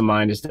that comes to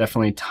mind is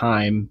definitely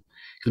time.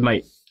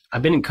 Because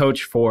I've been in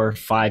Coach for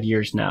 5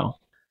 years now.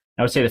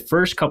 I would say the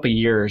first couple of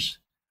years,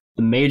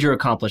 the major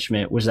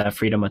accomplishment was that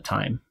freedom of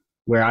time,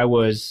 where I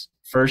was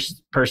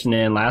first person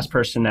in, last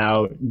person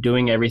out,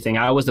 doing everything.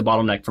 I was the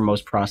bottleneck for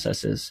most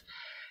processes.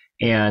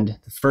 And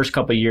the first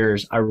couple of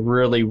years, I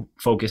really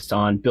focused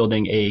on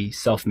building a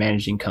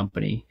self-managing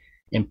company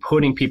and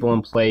putting people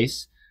in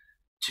place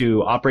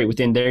to operate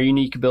within their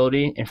unique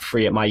ability and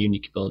free up my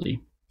unique ability.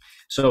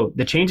 So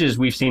the changes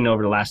we've seen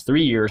over the last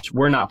 3 years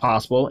were not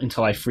possible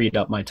until I freed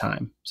up my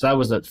time. So that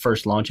was the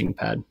first launching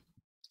pad.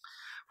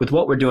 With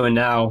what we're doing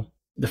now,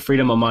 the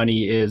freedom of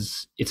money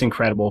it's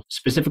incredible.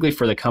 Specifically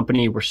for the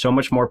company, we're so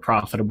much more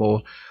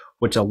profitable,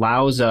 which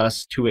allows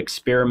us to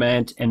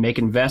experiment and make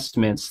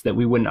investments that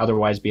we wouldn't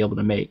otherwise be able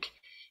to make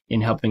in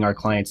helping our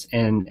clients.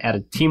 And at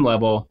a team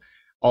level,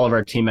 all of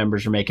our team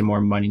members are making more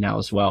money now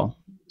as well.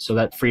 So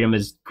that freedom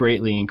is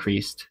greatly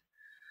increased.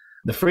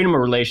 The freedom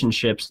of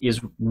relationships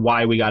is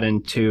why we got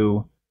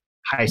into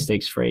high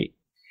stakes freight.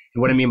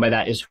 And what I mean by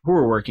that is who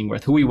we're working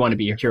with, who we want to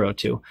be a hero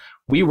to.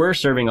 We were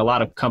serving a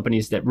lot of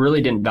companies that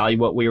really didn't value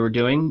what we were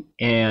doing,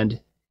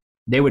 and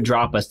they would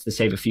drop us to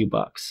save a few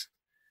bucks.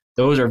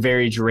 Those are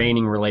very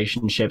draining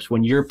relationships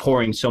when you're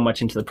pouring so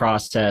much into the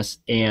process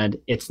and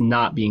it's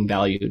not being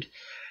valued.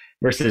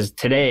 Versus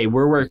today,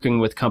 we're working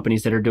with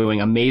companies that are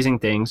doing amazing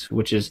things,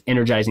 which is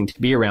energizing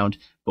to be around,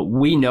 but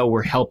we know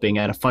we're helping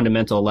at a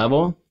fundamental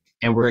level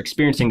and we're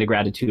experiencing the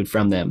gratitude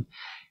from them.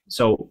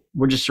 So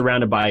we're just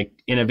surrounded by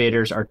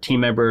innovators. Our team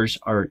members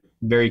are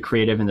very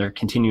creative and they're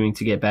continuing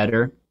to get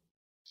better.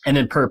 And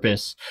then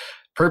purpose.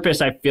 Purpose,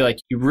 I feel like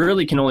you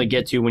really can only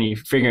get to when you're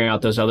figuring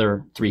out those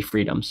other three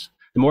freedoms.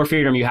 The more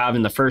freedom you have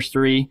in the first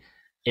three,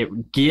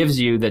 it gives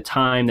you the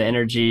time, the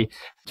energy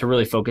to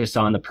really focus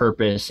on the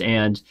purpose.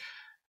 And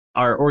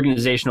our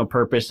organizational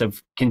purpose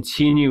of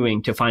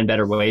continuing to find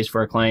better ways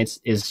for our clients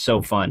is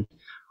so fun.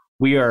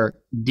 We are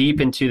deep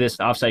into this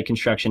offsite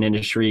construction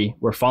industry.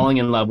 We're falling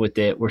in love with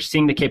it. We're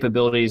seeing the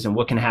capabilities and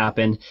what can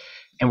happen,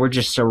 and we're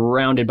just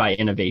surrounded by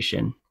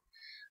innovation.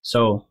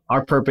 So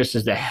our purpose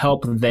is to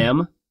help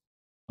them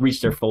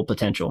reach their full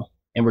potential.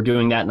 And we're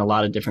doing that in a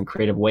lot of different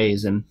creative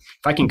ways. And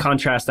if I can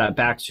contrast that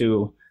back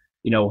to,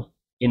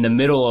 in the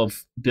middle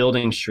of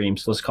building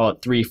streams, let's call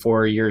it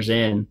 3-4 years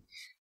in,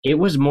 it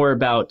was more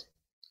about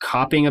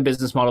copying a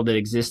business model that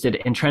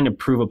existed and trying to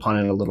improve upon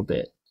it a little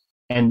bit.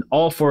 And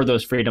all four of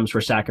those freedoms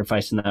were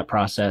sacrificed in that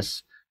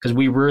process because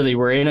we really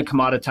were in a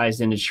commoditized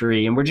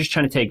industry and we're just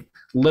trying to take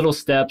little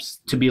steps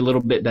to be a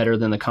little bit better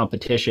than the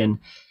competition.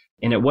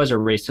 And it was a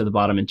race to the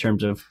bottom in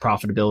terms of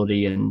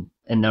profitability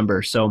and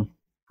numbers. So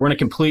we're in a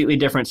completely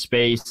different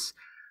space.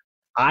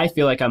 I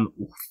feel like I'm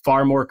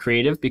far more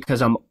creative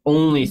because I'm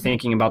only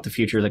thinking about the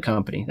future of the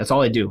company. That's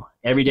all I do.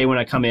 Every day when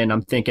I come in,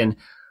 I'm thinking,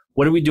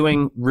 what are we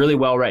doing really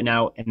well right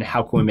now? And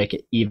how can we make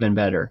it even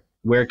better?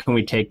 Where can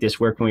we take this?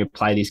 Where can we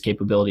apply these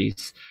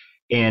capabilities?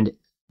 And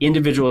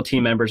individual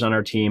team members on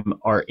our team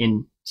are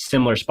in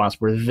similar spots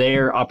where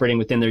they're operating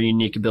within their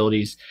unique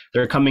abilities.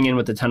 They're coming in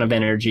with a ton of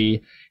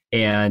energy.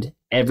 And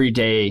every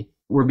day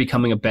we're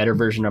becoming a better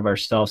version of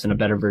ourselves and a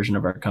better version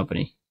of our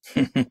company.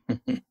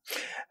 That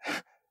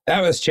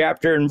was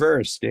chapter and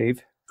verse,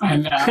 Dave.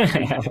 And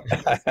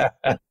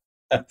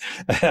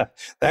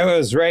That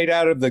was right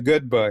out of the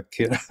good book.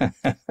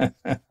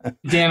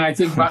 Dan, I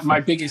think my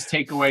biggest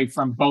takeaway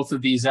from both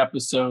of these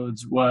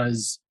episodes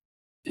was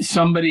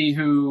somebody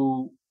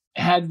who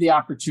had the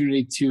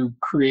opportunity to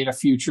create a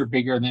future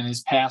bigger than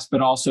his past,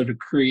 but also to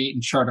create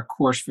and chart a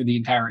course for the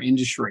entire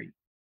industry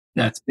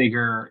that's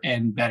bigger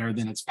and better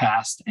than its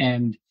past.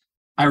 And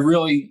I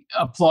really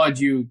applaud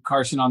you,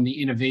 Carson, on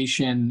the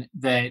innovation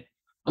that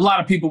a lot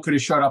of people could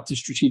have showed up to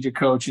Strategic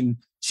Coach and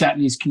sat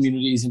in these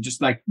communities and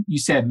just like you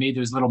said, made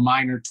those little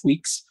minor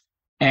tweaks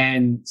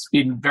and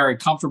been very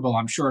comfortable,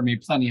 I'm sure,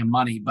 made plenty of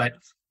money. But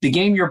the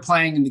game you're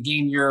playing and the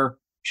game you're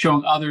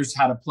showing others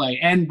how to play,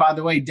 and by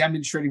the way,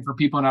 demonstrating for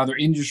people in other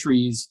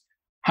industries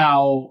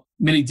how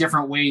many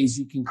different ways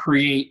you can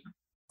create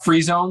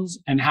free zones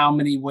and how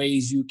many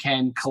ways you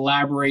can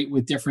collaborate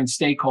with different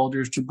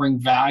stakeholders to bring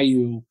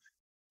value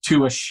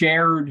to a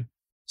shared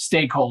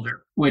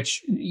stakeholder,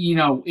 which,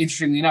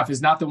 interestingly enough,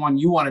 is not the one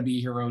you want to be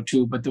a hero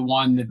to, but the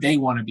one that they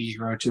want to be a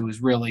hero to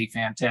is really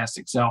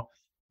fantastic. So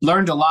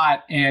learned a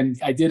lot. And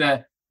I did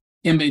a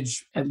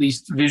image, at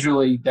least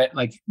visually, that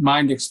like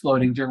mind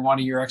exploding during one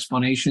of your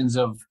explanations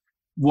of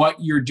what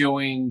you're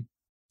doing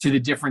to the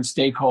different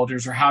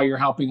stakeholders or how you're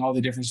helping all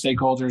the different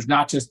stakeholders,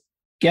 not just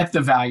get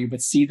the value,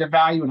 but see the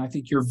value. And I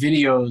think your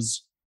videos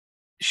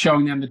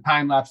showing them the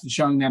time lapse and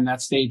showing them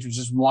that stage was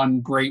just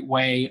one great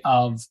way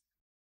of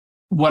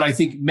what I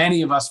think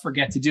many of us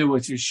forget to do,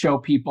 which is show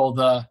people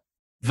the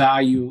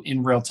value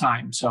in real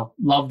time. So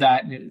love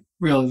that. And it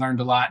really learned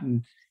a lot.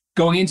 And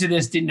going into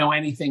this, didn't know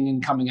anything,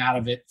 and coming out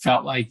of it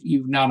felt like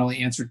you not only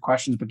answered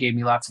questions, but gave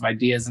me lots of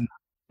ideas. And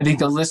I think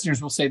the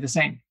listeners will say the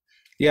same.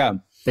 Yeah.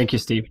 Thank you,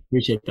 Steve.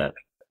 Appreciate that.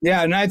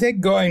 Yeah. And I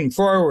think going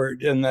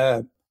forward in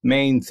the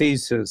main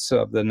thesis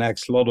of the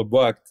next little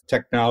book,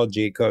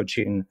 Technology,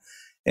 Coaching,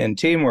 and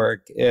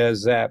Teamwork,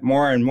 is that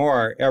more and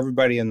more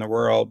everybody in the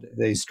world,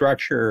 they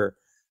structure,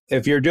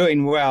 if you're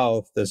doing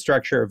well, the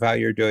structure of how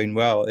you're doing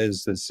well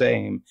is the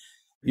same.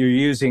 You're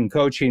using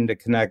coaching to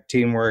connect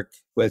teamwork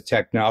with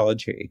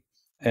technology.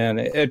 And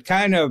it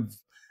kind of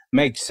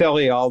make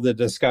silly all the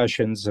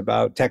discussions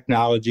about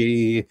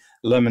technology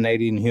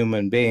eliminating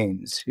human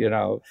beings.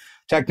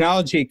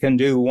 Technology can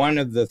do one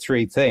of the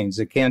three things.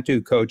 It can't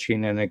do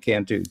coaching and it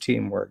can't do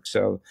teamwork.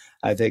 So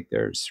I think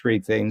there's three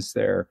things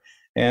there.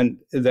 And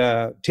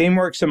the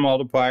teamwork's a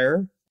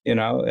multiplier.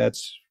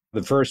 That's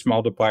the first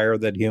multiplier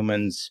that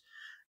humans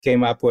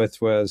came up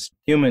with was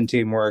human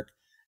teamwork.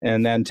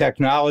 And then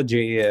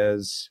technology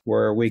is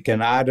where we can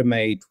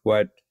automate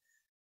what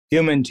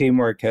human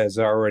teamwork has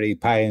already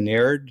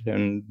pioneered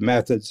and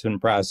methods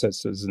and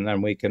processes, and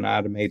then we can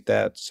automate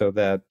that so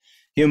that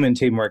human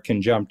teamwork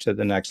can jump to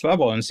the next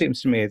level. And it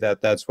seems to me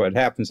that that's what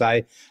happens.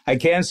 I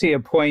can see a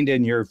point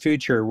in your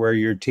future where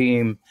your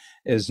team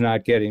is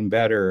not getting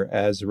better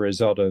as a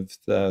result of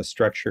the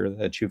structure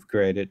that you've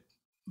created.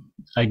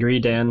 I agree,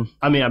 Dan.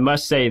 I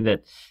must say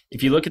that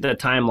if you look at the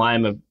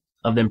timeline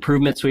of the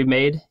improvements we've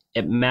made,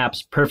 it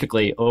maps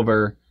perfectly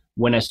over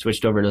when I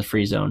switched over to the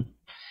free zone.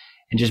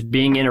 And just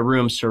being in a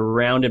room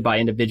surrounded by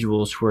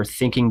individuals who are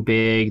thinking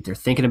big, they're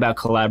thinking about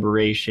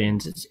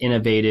collaborations, it's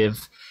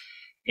innovative.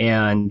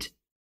 And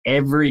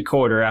every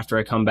quarter after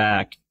I come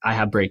back, I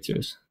have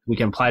breakthroughs. We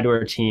can apply to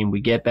our team,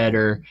 we get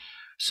better.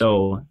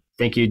 So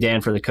thank you, Dan,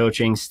 for the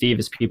coaching. Steve,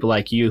 it's people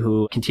like you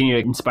who continue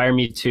to inspire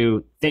me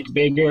to think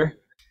bigger.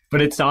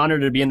 But it's an honor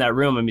to be in that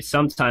room.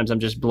 Sometimes I'm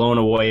just blown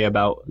away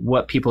about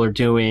what people are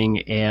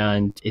doing,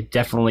 and it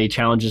definitely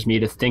challenges me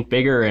to think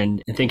bigger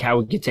and think how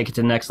we can take it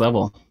to the next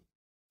level.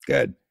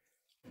 Good.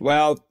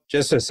 Well,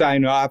 just to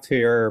sign off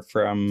here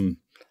from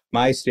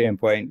my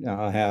standpoint,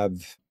 I'll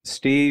have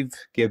Steve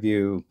give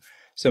you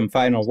some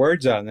final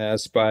words on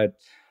this. But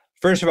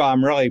first of all,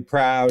 I'm really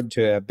proud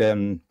to have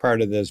been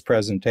part of this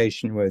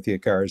presentation with you,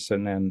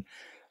 Carson. And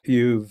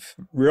you've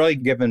really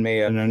given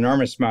me an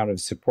enormous amount of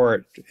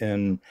support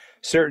in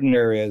certain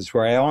areas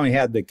where I only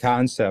had the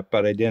concept,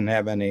 but I didn't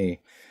have any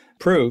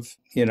proof.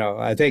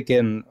 I think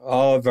in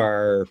all of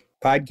our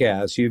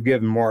podcasts, you've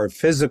given more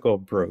physical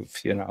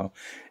proof,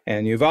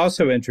 and you've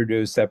also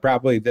introduced that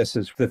probably this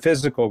is the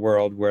physical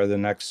world where the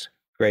next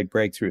great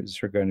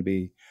breakthroughs are going to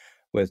be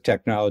with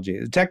technology.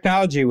 The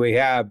technology we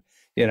have,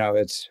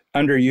 it's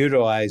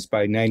underutilized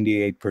by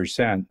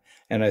 98%.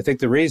 And I think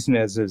the reason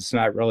is it's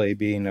not really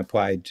being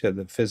applied to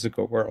the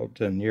physical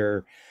world. And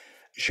you're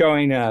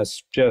showing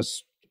us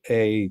just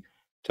a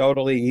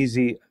totally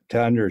easy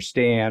to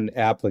understand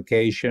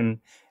application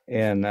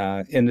in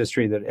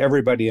industry that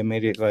everybody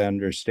immediately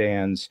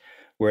understands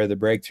where the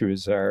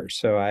breakthroughs are.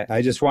 So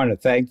I just want to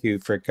thank you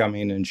for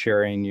coming and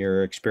sharing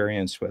your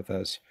experience with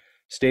us.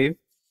 Steve?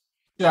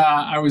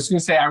 I was going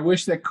to say, I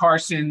wish that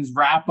Carson's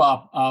wrap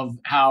up of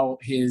how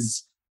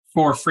his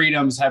 4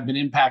 freedoms have been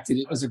impacted.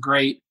 It was a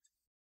great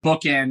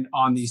bookend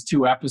on these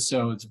 2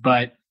 episodes,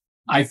 but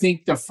I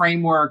think the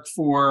framework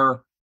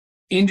for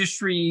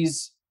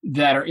industries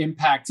that are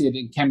impacted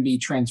and can be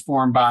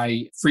transformed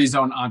by free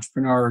zone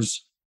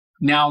entrepreneurs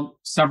now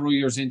several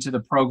years into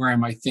the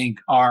program, I think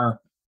are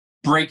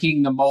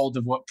breaking the mold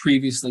of what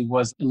previously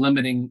was a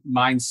limiting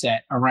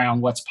mindset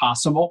around what's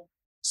possible.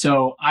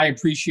 So I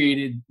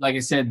appreciated, like I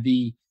said,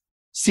 the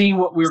seeing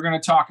what we were going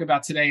to talk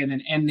about today and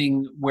then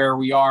ending where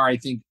we are, I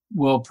think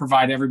will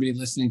provide everybody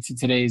listening to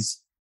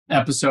today's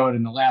episode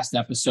and the last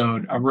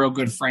episode a real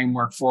good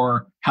framework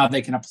for how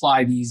they can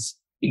apply these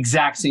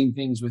exact same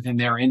things within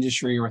their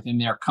industry or within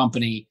their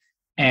company.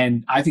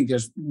 And I think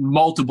there's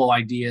multiple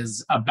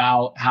ideas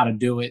about how to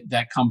do it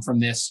that come from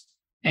this,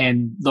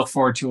 and look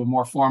forward to a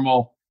more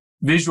formal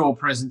visual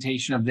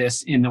presentation of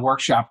this in the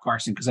workshop,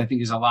 Carson, because I think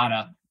there's a lot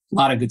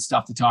of good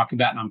stuff to talk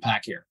about and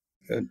unpack here.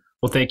 Good.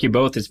 Well, thank you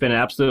both. It's been an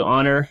absolute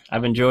honor.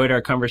 I've enjoyed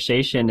our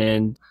conversation,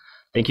 and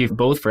thank you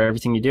both for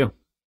everything you do.